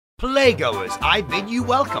Playgoers, I bid you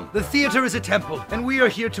welcome. The theater is a temple, and we are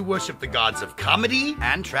here to worship the gods of comedy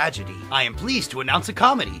and tragedy. I am pleased to announce a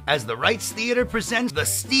comedy, as the Reitz Theater presents the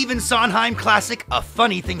Stephen Sondheim classic, A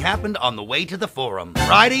Funny Thing Happened on the Way to the Forum.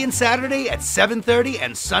 Friday and Saturday at 7:30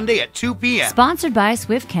 and Sunday at 2 p.m. Sponsored by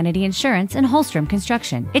Swift Kennedy Insurance and Holstrom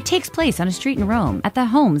Construction. It takes place on a street in Rome, at the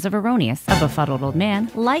homes of Erroneous, a befuddled old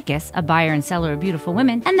man, Lycus, a buyer and seller of beautiful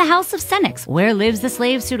women, and the house of Senex, where lives the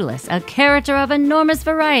slave Pseudolus, a character of enormous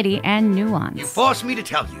variety and nuance. You forced me to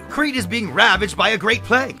tell you. Crete is being ravaged by a great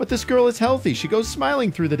plague. But this girl is healthy. She goes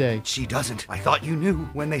smiling through the day. She doesn't. I thought you knew.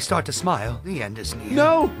 When they start to smile, the end is near.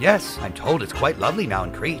 No! Yes, I'm told it's quite lovely now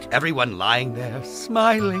in Crete. Everyone lying there,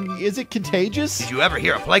 smiling. Is it contagious? Did you ever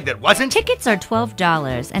hear a plague that wasn't? Tickets are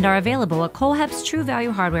 $12 and are available at Colehep's True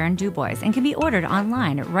Value Hardware in DuBois and can be ordered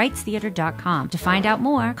online at ReitzTheater.com. To find out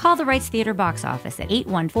more, call the Reitz Theater box office at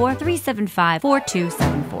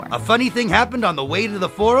 814-375-4274. A funny thing happened on the way to the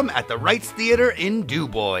Forum at the Reitz Theater in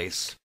DuBois.